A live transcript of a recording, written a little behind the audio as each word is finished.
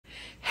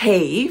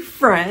Hey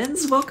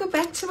friends, welcome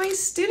back to my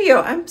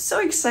studio. I'm so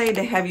excited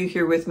to have you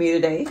here with me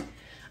today.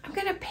 I'm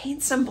gonna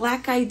paint some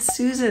black-eyed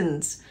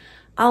Susans.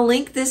 I'll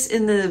link this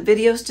in the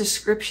video's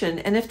description,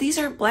 and if these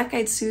aren't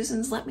black-eyed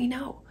Susans, let me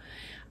know.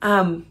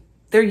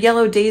 They're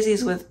yellow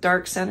daisies with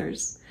dark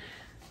centers.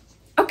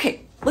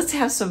 Okay, let's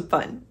have some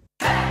fun.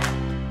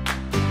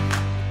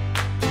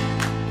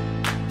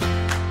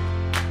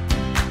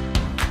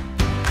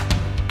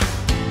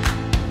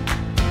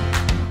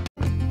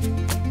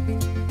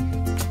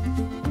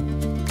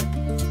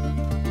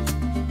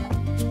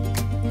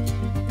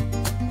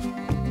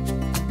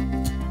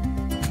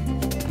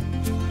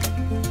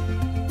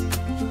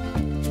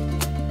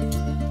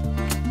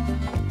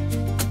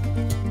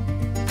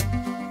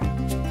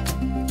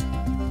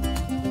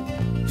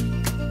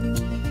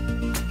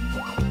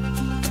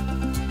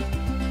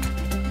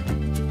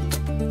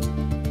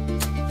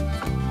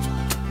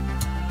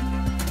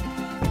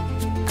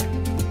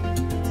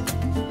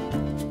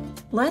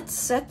 Let's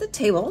set the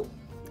table.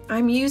 I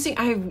use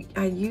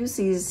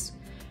these,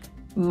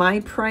 my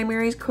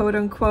primaries, quote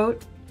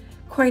unquote,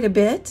 quite a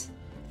bit.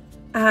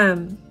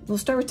 We'll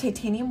start with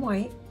titanium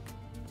white.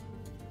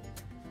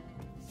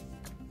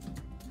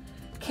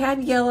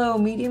 Cad yellow,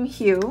 medium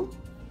hue.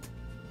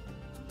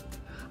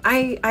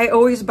 I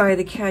always buy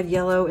the cad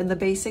yellow in the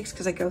basics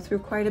because I go through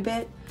quite a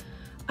bit.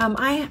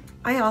 I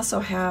also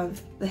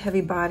have the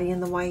heavy body in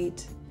the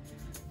white.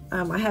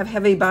 I have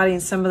heavy body in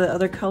some of the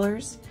other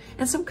colors.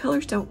 And some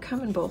colors don't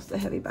come in both the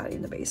heavy body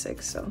and the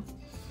basics, so.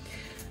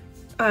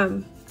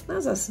 I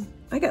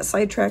got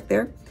sidetracked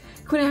there.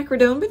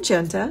 Quinacridone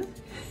Magenta.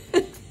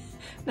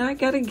 Now I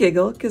gotta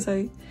giggle because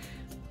I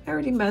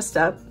already messed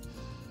up.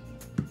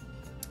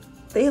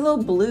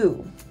 Phthalo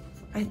Blue.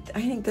 I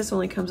think this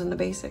only comes in the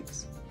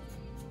basics.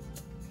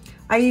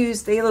 I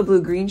use Phthalo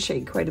Blue Green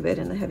shade quite a bit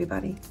in the heavy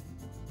body.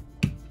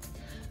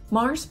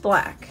 Mars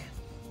Black.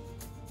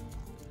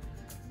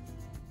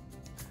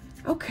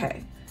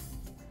 Okay.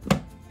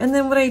 And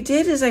then what I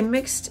did is I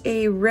mixed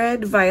a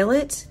red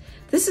violet.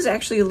 This is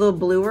actually a little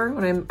bluer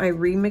when I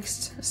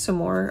remixed some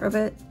more of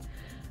it.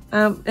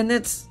 And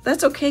that's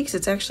okay because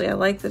it's actually, I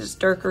like that it's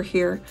darker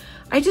here.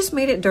 I just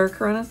made it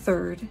darker on a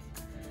third.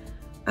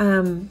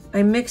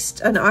 I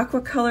mixed an aqua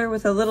color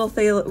with a little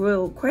phthalo,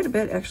 well, quite a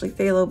bit actually,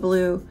 phthalo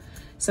blue,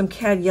 some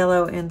cad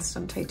yellow, and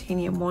some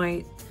titanium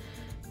white.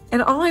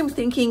 And all I'm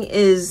thinking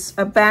is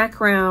a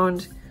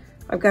background.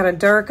 I've got a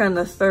dark on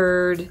the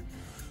third.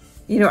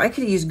 You know, I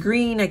could use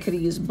green, I could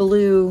use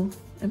blue.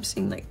 I'm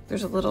seeing like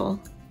there's a little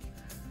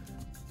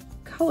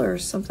color or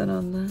something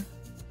on the...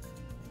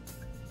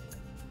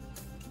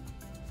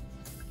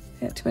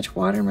 I got too much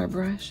water in my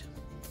brush.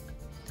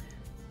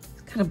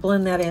 Kind of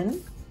blend that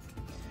in.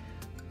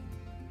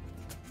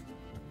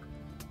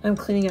 I'm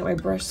cleaning out my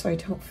brush so I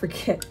don't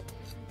forget.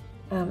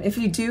 If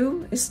you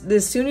do,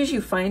 as soon as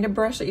you find a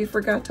brush that you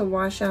forgot to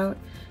wash out,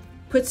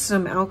 put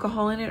some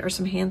alcohol in it or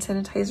some hand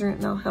sanitizer in it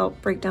and that'll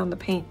help break down the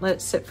paint. Let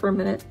it sit for a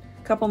minute.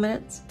 Couple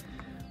minutes.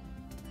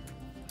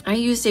 I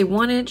used a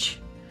 1-inch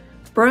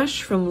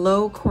brush from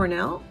Low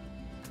Cornell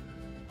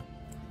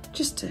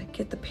just to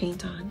get the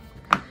paint on.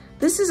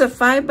 This is a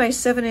 5 by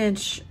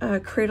 7-inch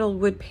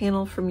cradled wood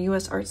panel from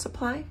US Art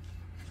Supply.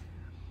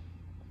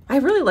 I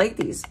really like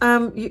these.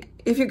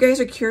 If you guys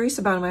are curious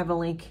about them, I have a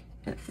link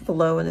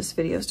below in this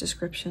video's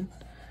description.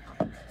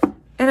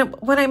 And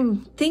what I'm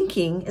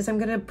thinking is I'm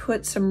gonna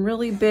put some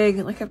really big,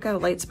 like I've got a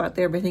light spot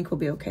there, but I think we'll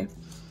be okay.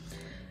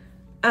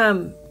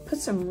 Put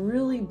some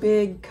really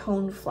big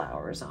cone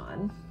flowers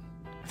on.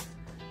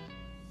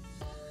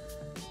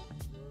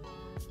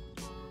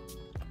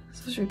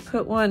 So should we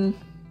put one?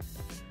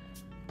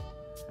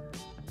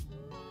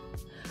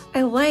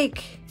 I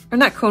like, or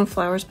not cone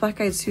flowers,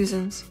 black-eyed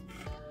Susans.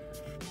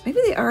 Maybe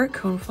they are a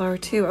cone flower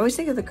too. I always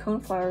think of the cone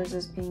flowers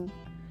as being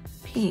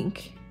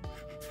pink.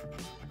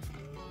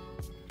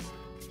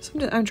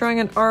 So I'm drawing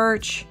an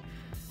arch,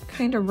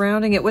 kind of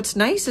rounding it. What's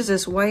nice is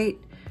this white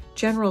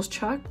General's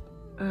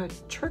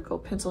charcoal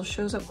pencil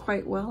shows up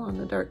quite well on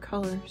the dark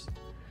colors.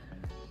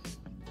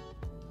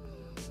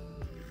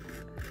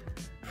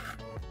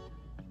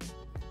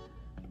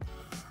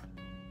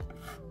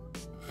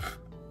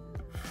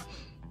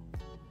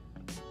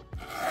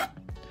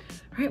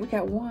 All right, we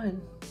got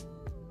one.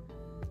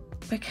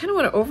 I kind of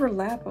want to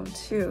overlap them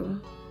too.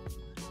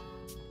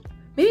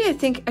 Maybe I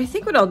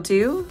think what I'll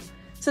do,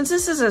 since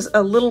this is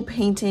a little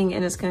painting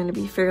and it's going to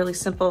be fairly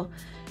simple,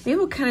 maybe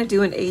we'll kind of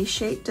do an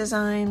A-shaped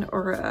design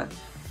or a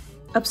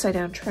upside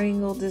down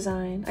triangle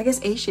design. I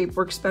guess A-shape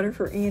works better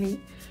for Annie.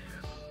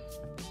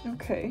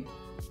 Okay.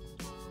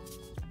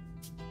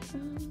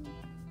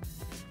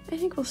 I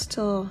think we'll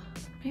still,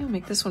 maybe we'll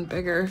make this one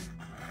bigger.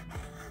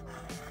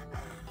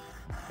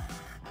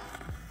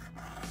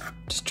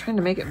 Just trying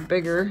to make it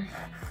bigger.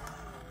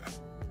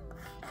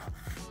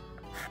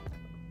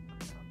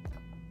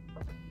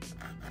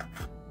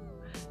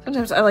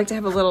 Sometimes I like to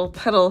have a little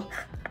petal.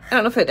 I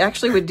don't know if it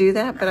actually would do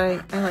that, but I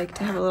like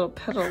to have a little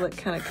petal that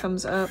kind of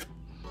comes up.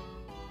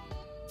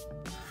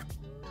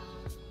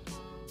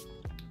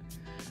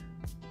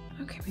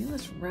 Okay, maybe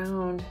let's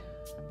round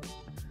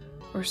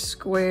or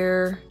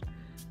square.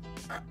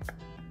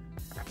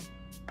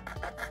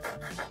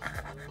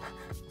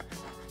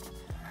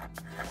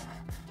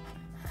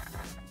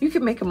 You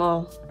could make them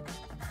all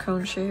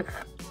cone shape.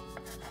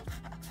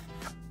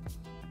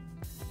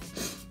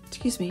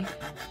 Excuse me.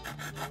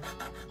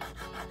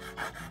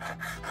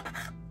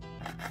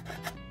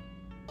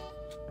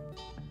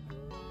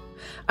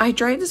 I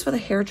dried this with a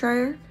hair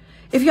dryer.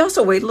 If you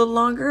also wait a little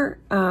longer,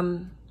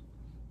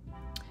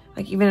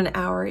 like even an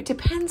hour, it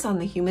depends on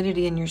the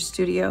humidity in your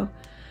studio.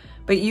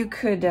 But you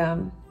could,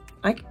 you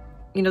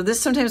know, this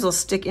sometimes will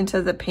stick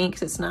into the paint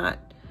because it's not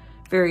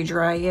very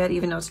dry yet,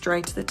 even though it's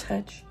dry to the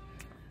touch.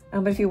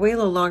 But if you wait a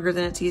little longer,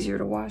 then it's easier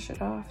to wash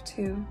it off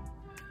too.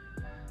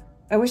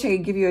 I wish I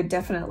could give you a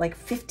definite, like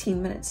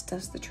 15 minutes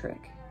does the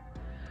trick.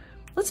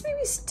 Let's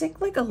maybe stick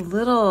like a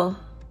little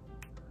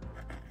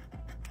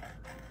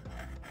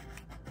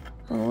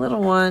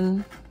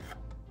one.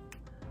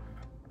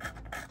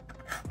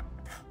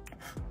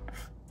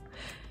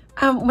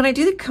 When I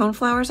do the cone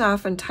flowers, I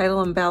often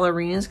title them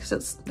ballerinas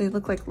because they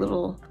look like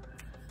little,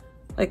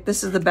 like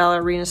this is the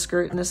ballerina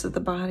skirt and this is the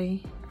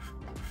body.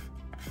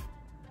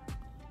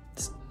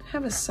 Let's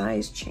have a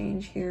size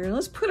change here.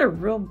 Let's put a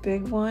real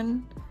big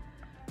one.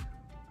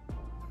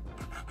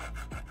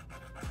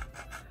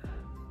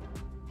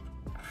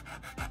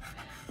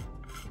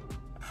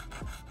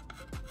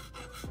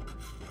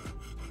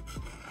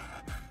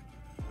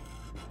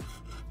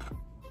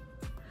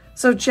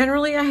 So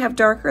generally I have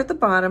darker at the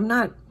bottom,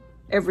 not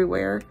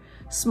everywhere.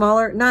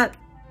 Smaller, not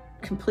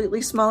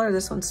completely smaller.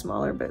 This one's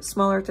smaller, but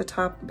smaller at the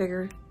top,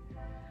 bigger.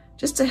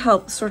 Just to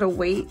help sort of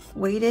weight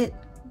it,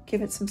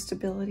 give it some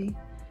stability.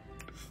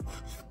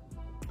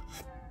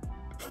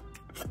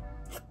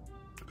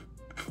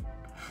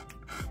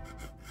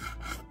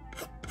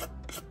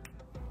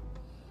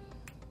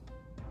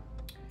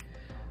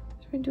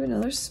 Do we do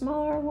another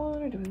smaller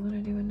one or do we want to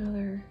do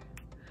another?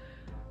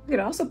 We could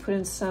also put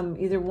in some,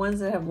 either ones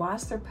that have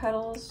lost their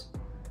petals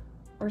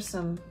or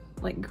some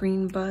like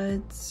green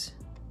buds.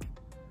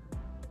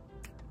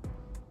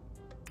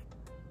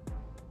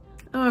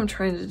 Oh, I'm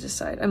trying to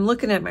decide. I'm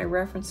looking at my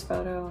reference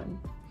photo and,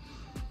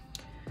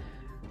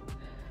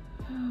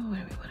 oh, what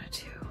do we want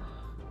to do?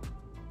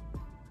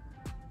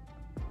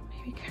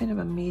 Maybe kind of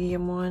a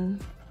medium one.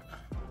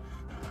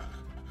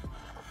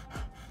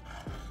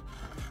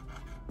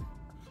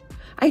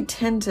 I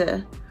tend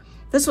to,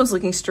 this one's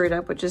looking straight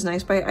up, which is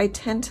nice, but I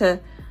tend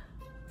to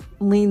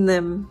lean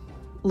them,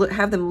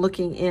 have them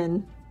looking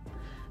in.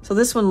 So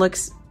this one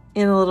looks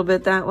in a little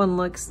bit, that one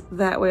looks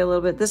that way a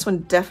little bit. This one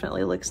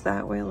definitely looks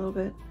that way a little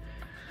bit.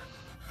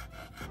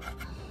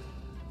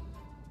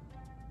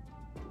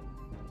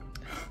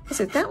 I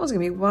said that one's gonna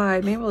be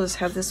wide. Maybe we'll just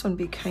have this one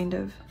be kind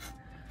of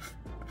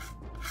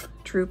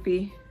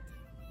droopy.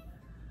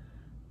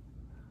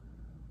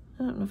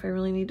 I don't know if I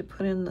really need to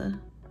put in the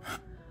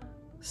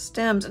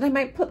stems, and I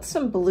might put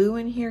some blue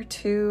in here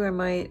too.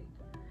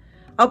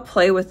 I'll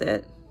play with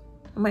it.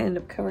 I might end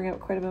up covering up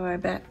quite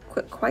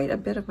a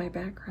bit of my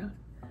background.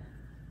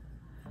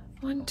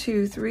 1,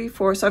 2, 3,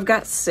 4. So I've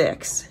got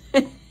 6.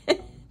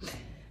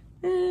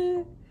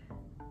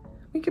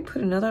 We could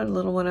put another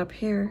little one up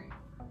here.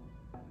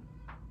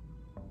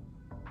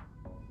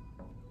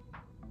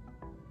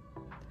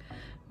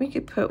 We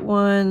could put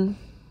one.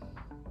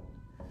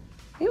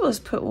 Maybe let's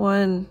put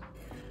one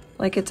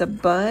like it's a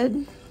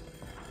bud.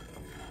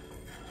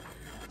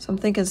 So I'm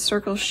thinking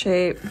circle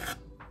shape.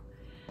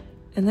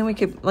 And then we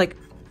could, like,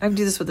 I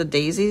do this with the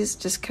daisies,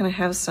 just kind of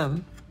have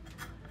some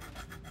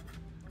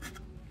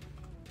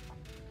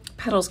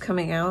petals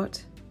coming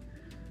out.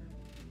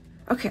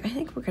 Okay, I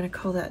think we're gonna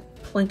call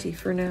that plenty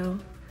for now.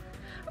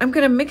 I'm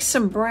gonna mix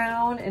some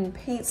brown and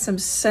paint some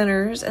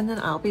centers, and then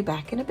I'll be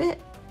back in a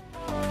bit.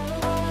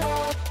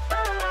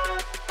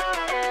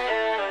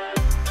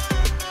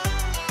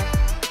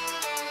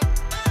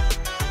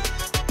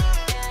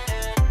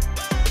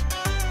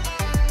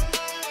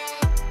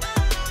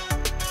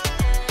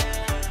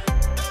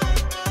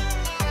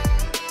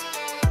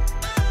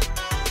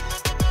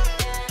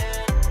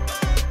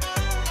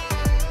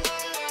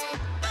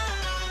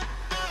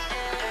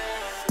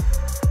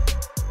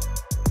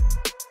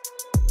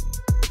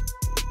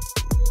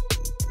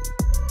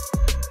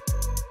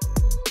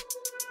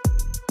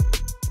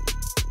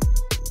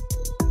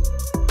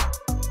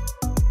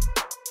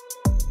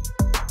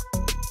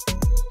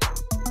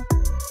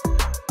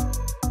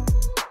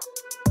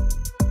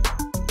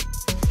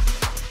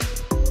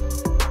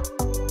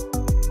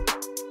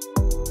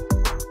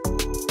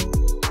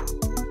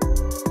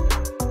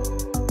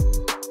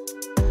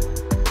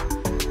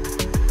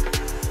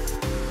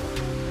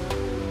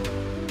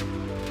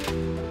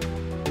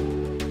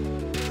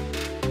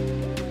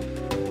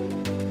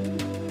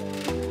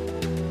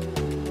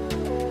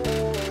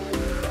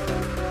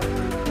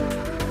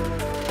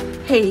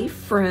 Hey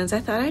friends, I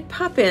thought I'd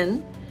pop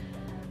in.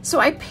 So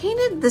I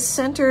painted the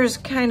centers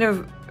kind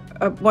of,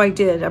 well, I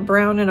did a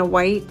brown and a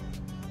white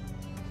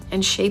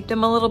and shaped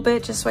them a little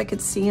bit just so I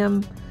could see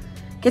them,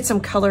 get some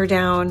color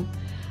down.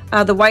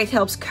 The white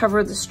helps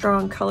cover the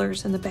strong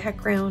colors in the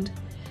background.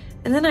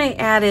 And then I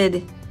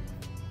added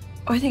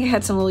I think I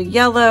had some little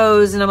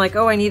yellows, and I'm like,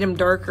 oh, I need them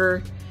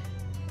darker.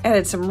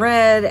 Added some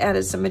red,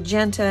 added some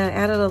magenta,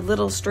 added a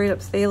little straight up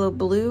phthalo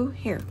blue.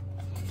 Here,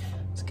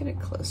 let's get it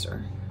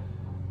closer.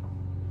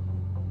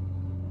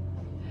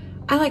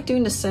 I like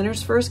doing the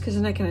centers first because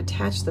then I can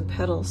attach the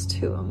petals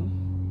to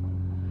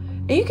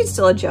them. And you can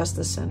still adjust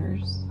the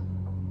centers.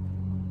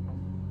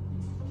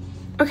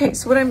 Okay,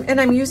 so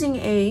I'm using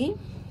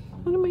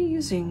what am I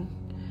using?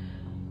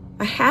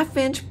 A 1/2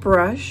 inch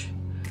brush,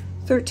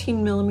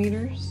 13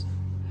 millimeters.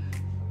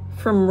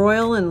 From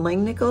Royal and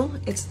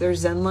Langnickel. It's their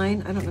Zen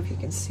line. I don't know if you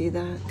can see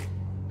that.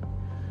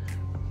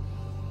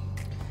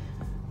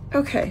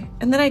 Okay,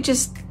 and then I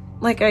just,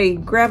 I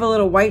grab a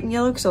little white and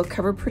yellow because it'll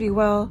cover pretty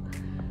well.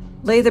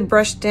 Lay the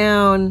brush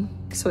down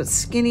so it's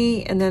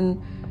skinny, and then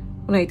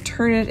when I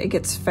turn it, it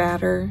gets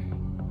fatter.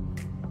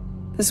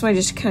 This one I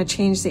just kind of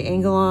change the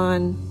angle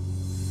on.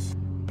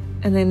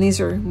 And then these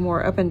are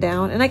more up and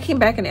down. And I came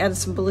back and added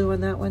some blue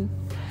on that one.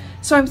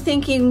 So I'm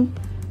thinking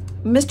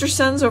Mr.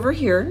 Sun's over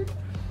here.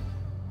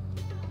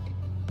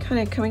 Kind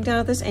of coming down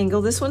at this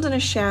angle. This one's in a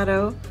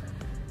shadow.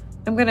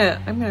 I'm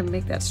gonna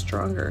make that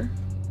stronger.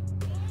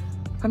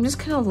 I'm just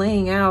kind of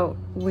laying out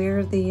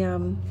where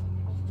the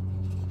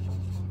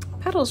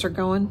petals are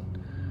going.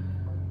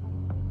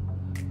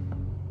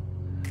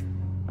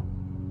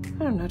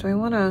 I don't know, do I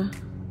wanna,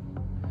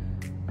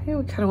 maybe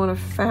we kind of want a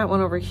fat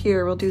one over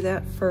here. We'll do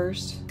that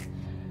first.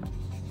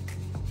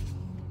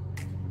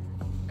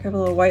 Grab a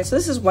little white. So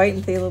this is white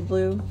and phthalo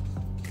blue.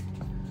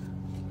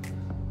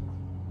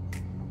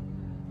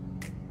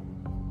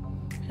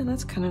 And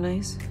that's kind of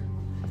nice.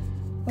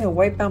 I'm gonna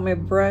wipe out my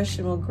brush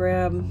and we'll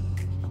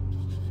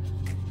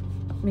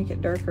make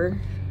it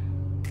darker.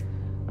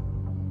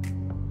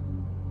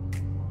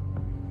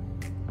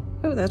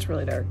 Oh, that's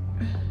really dark.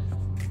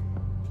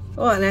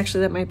 Well, and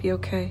actually that might be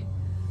okay.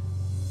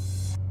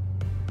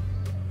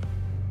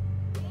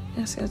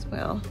 Yes, as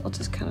well. I'll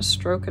just kind of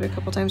stroke it a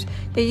couple times.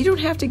 Yeah, you don't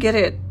have to get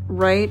it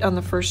right on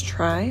the first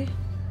try.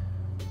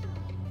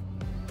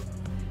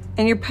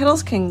 And your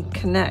petals can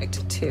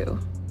connect too.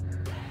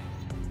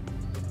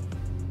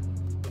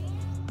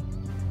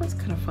 That's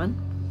kind of fun.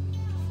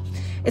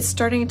 It's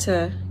starting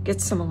to get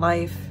some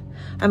life.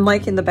 I'm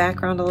liking the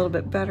background a little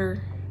bit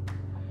better.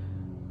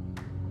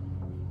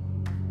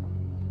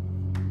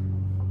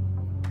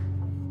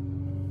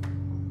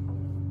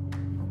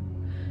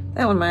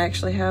 That one might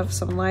actually have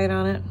some light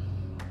on it.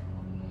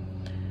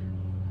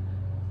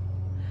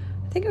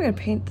 I think I'm gonna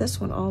paint this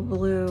one all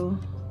blue.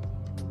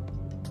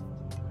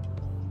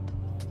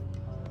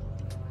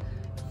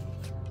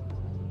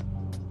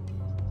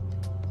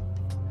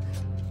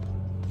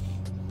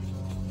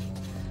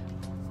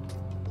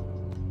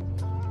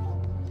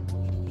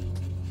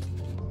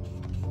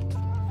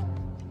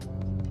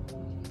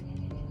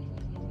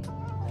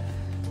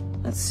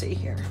 Let's see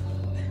here.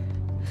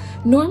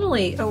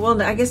 Normally, oh, well,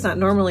 I guess not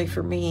normally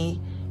for me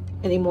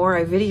anymore.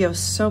 I video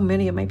so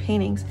many of my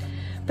paintings,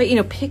 but you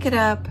know, pick it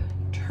up,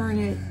 turn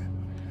it,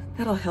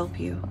 that'll help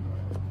you.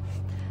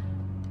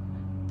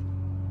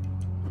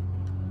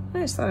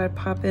 I just thought I'd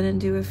pop in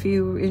and do a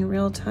few in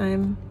real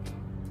time.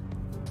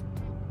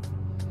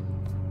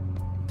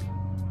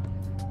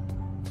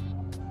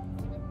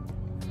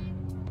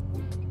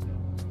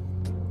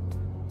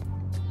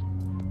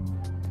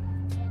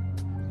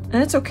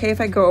 And it's okay if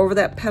I go over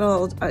that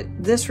petal.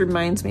 This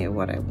reminds me of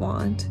what I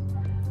want.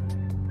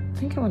 I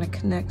think I want to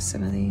connect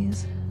some of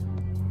these.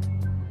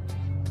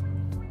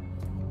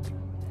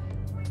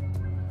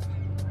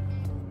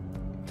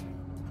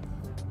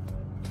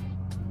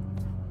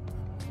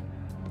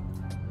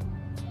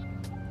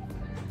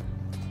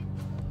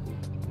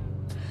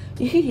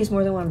 You could use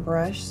more than one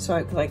brush, so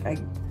I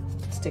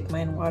stick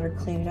mine in water,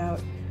 clean it out.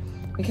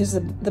 Because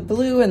the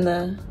blue and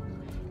the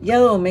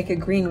yellow make a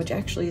green, which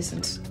actually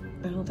isn't,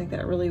 I don't think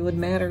that really would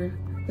matter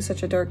with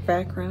such a dark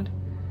background.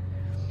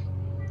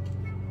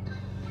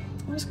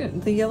 I'm just gonna,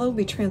 the yellow will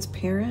be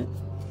transparent.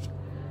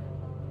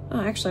 Oh,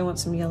 actually I want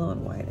some yellow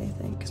and white, I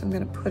think, because I'm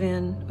gonna put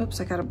in,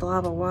 oops, I got a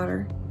blob of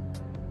water.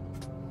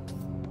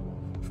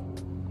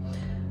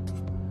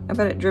 I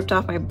bet it dripped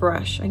off my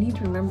brush. I need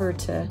to remember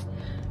to,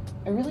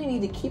 I really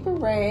need to keep a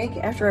rag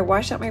after I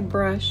wash out my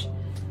brush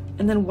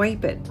and then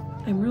wipe it.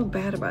 I'm real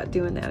bad about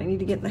doing that. I need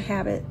to get in the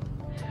habit.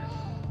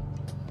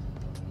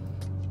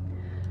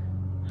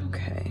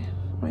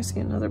 I see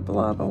another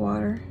blob of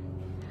water.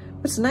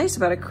 What's nice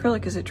about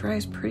acrylic is it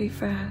dries pretty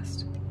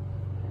fast.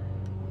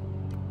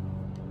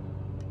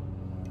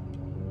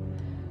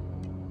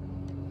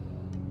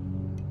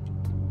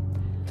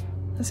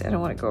 Let's see, I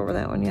don't want to go over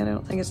that one yet. I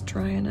don't think it's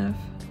dry enough.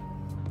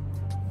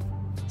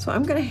 So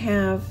I'm gonna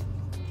have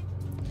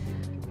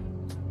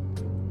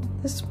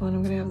this one,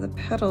 I'm gonna have the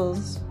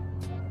petals.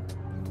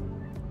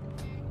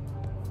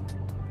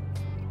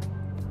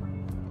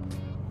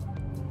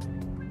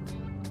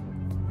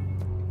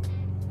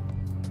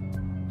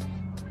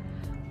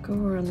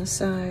 Over on the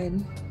side.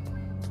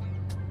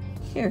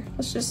 Here,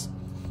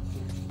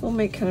 we'll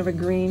make kind of a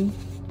green.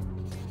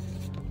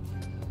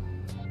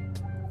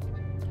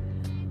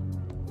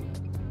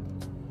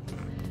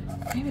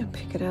 Maybe I'll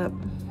pick it up.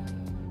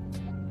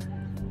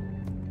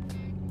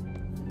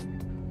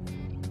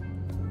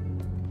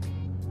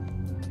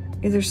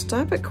 either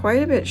stop it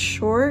quite a bit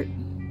short.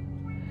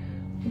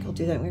 I think I'll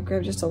do that. I'm gonna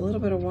grab just a little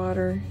bit of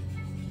water.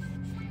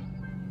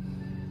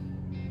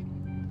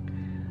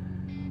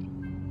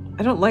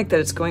 I don't like that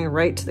it's going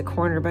right to the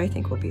corner, but I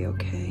think we'll be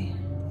okay.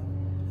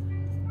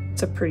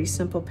 It's a pretty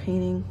simple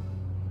painting.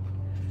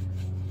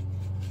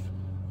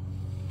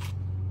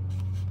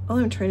 All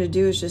I'm trying to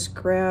do is just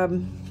grab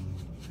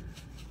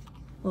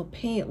a little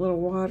paint, a little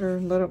water,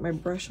 and load up my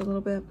brush a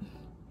little bit.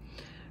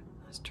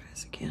 Let's try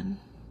this again.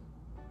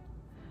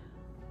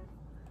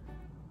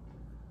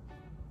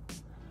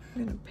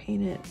 I'm gonna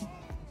paint it.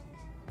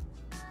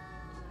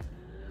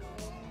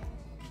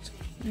 Just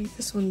make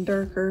this one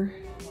darker.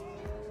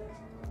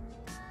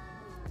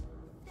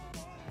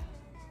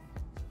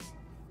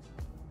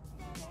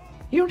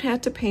 You don't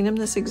have to paint them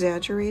this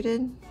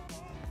exaggerated.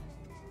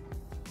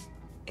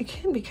 It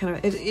can be kind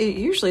of, it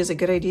usually is a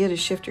good idea to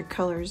shift your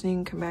colors, and you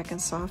can come back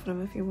and soften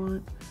them if you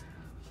want.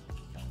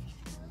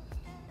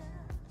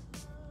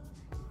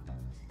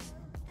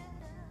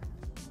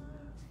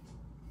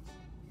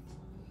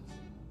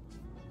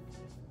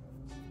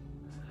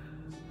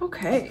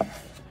 Okay,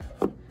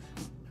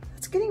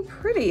 it's getting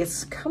pretty,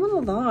 it's coming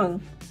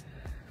along.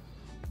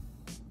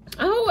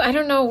 Oh, I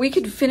don't know, we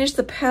could finish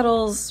the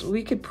petals,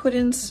 we could put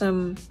in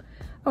some,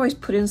 I always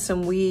put in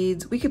some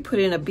weeds, we could put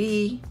in a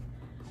bee.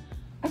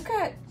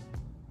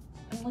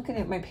 I'm looking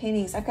at my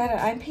paintings. I'm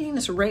painting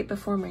this right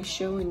before my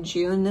show in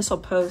June. This will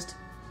post,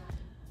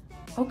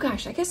 oh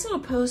gosh, I guess it'll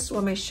post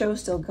while my show's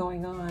still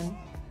going on.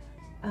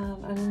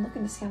 I'm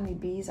looking to see how many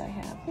bees I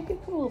have. We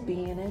could put a little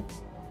bee in it.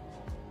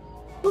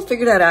 We'll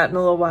figure that out in a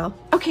little while.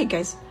 Okay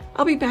guys,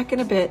 I'll be back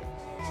in a bit.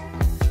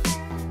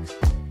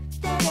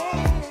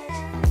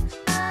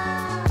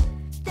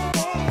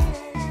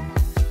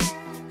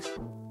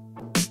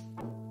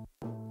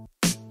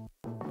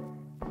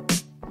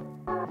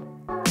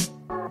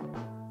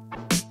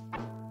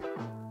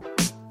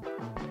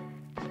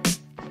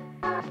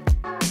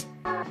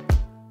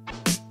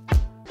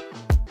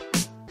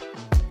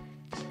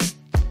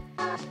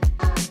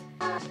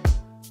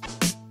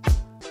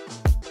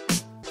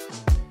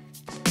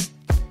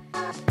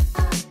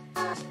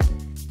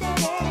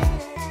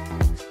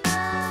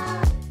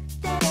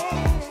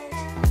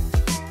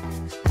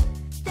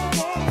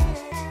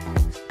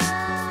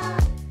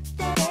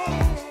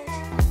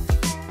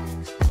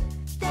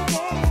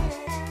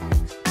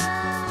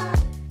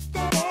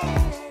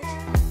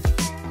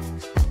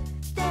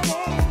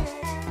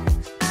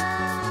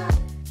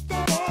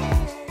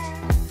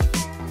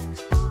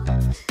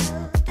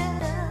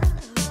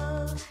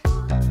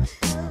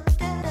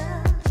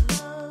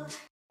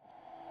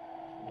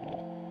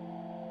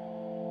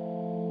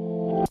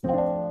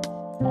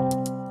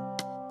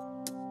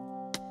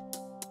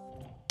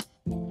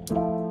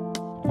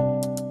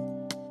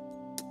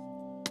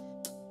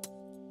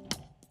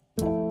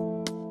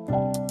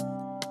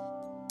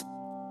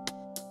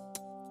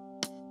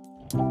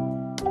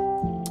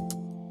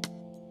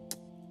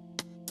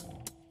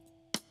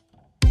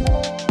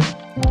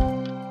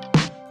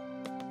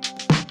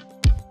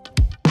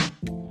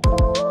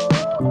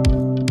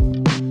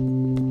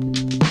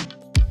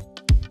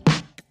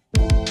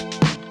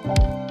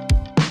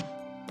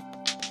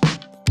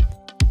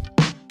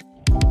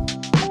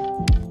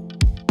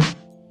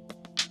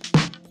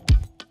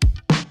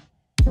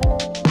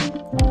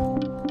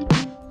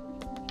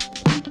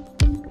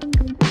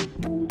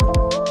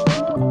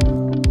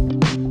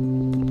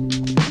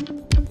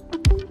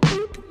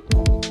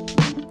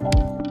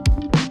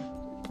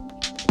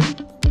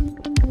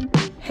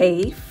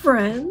 Hey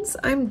friends,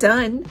 I'm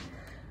done.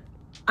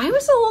 I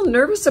was a little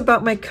nervous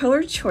about my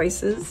color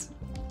choices.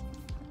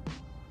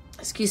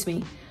 Excuse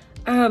me.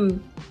 I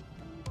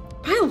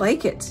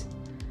like it.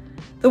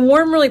 The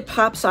warm really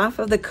pops off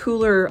of the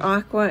cooler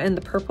aqua and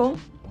the purple.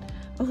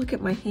 Oh, look at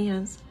my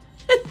hands.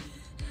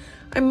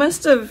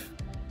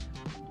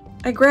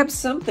 I grabbed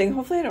something.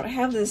 Hopefully I don't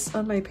have this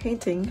on my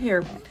painting.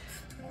 Here,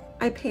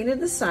 I painted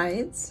the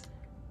sides.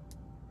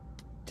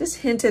 Just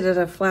hinted at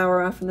a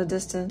flower off in the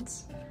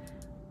distance.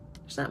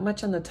 There's not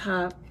much on the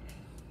top.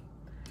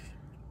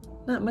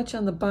 Not much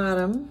on the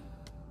bottom.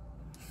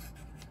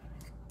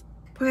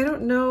 But I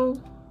don't know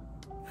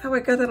how I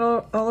got that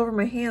all over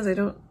my hands. I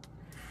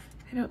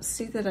don't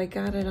see that I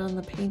got it on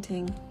the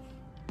painting.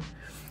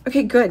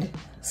 Okay, good.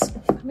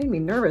 That made me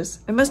nervous.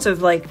 I must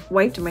have like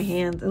wiped my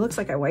hands. It looks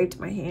like I wiped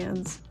my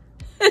hands.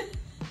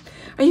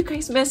 Are you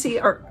guys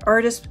messy or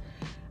artists?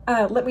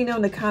 Let me know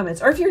in the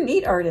comments. Or if you're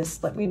neat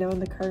artists, let me know in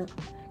the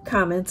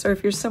comments. Or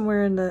if you're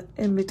somewhere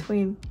in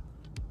between.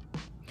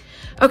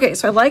 Okay,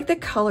 so I like the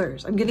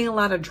colors. I'm getting a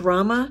lot of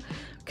drama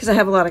because I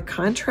have a lot of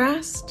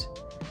contrast.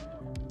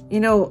 You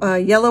know,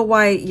 yellow,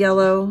 white,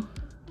 yellow.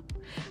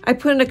 I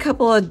put in a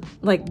couple of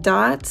like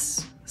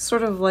dots,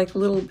 sort of like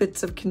little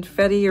bits of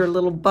confetti or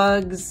little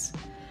bugs.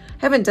 I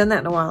haven't done that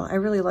in a while. I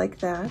really like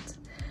that.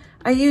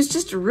 I used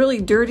just a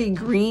really dirty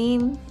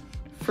green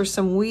for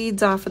some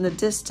weeds off in the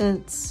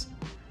distance.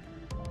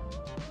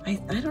 I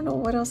don't know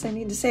what else I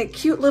need to say. A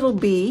cute little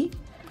bee.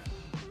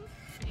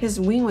 His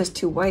wing was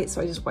too white,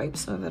 so I just wiped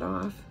some of it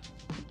off.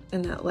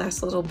 in that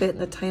last little bit in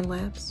the time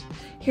lapse.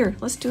 Here,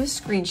 let's do a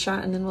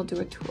screenshot and then we'll do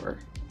a tour.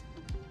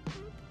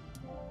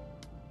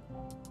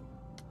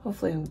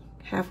 Hopefully I'm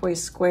halfway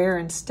square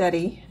and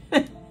steady.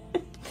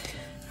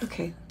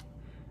 Okay,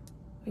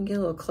 we can get a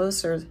little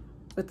closer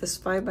with this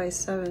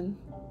 5x7.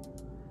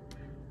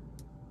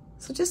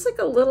 So just like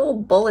a little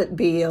bullet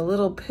bee, a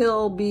little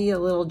pill bee, a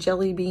little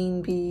jelly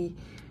bean bee,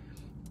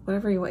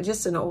 whatever you want,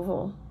 just an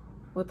oval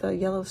with a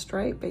yellow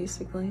stripe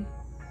basically.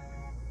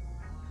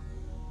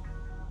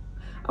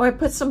 Oh, I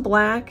put some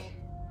black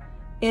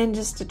in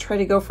just to try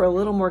to go for a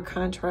little more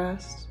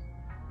contrast.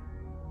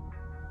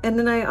 And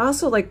then I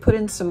also like put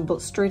in some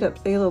straight up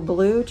phthalo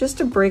blue just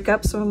to break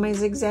up some of my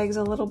zigzags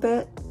a little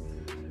bit.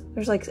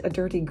 There's like a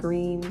dirty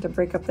green to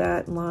break up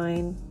that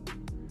line.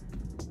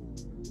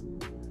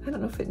 I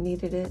don't know if it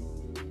needed it.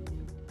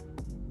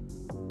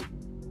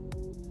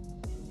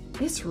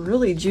 It's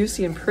really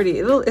juicy and pretty.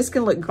 It's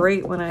gonna look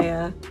great when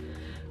I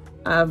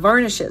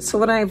varnish it. So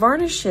when I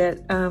varnish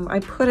it, I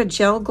put a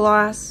gel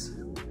gloss.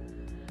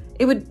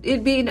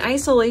 It'd be an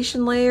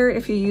isolation layer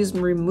if you use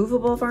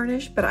removable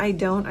varnish, but I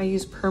don't. I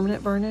use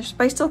permanent varnish,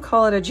 but I still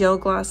call it a gel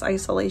gloss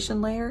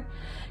isolation layer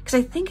because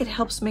I think it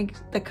helps make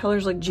the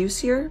colors look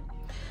juicier.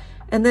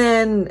 And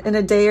then in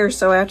a day or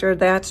so after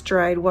that's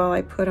dried, well,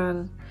 I put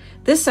on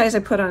this size, I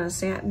put on a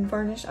satin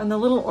varnish. On the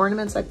little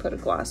ornaments, I put a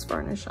gloss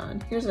varnish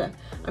on.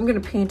 I'm gonna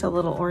paint a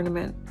little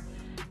ornament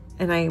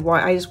and I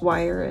just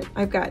wire it.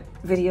 I've got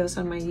videos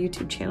on my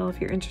YouTube channel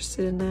if you're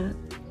interested in that.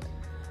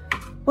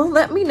 Well,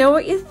 let me know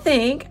what you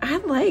think. I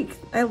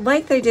like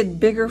that I did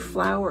bigger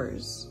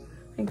flowers.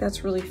 I think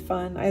that's really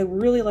fun. I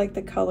really like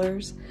the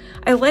colors.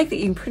 I like that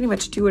you can pretty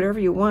much do whatever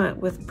you want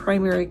with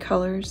primary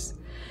colors.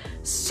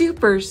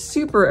 Super,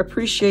 super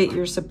appreciate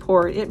your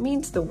support. It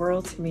means the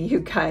world to me, you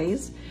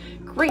guys.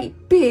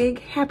 Great, big,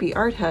 happy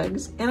art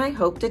hugs, and I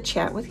hope to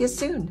chat with you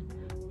soon.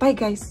 Bye,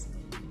 guys.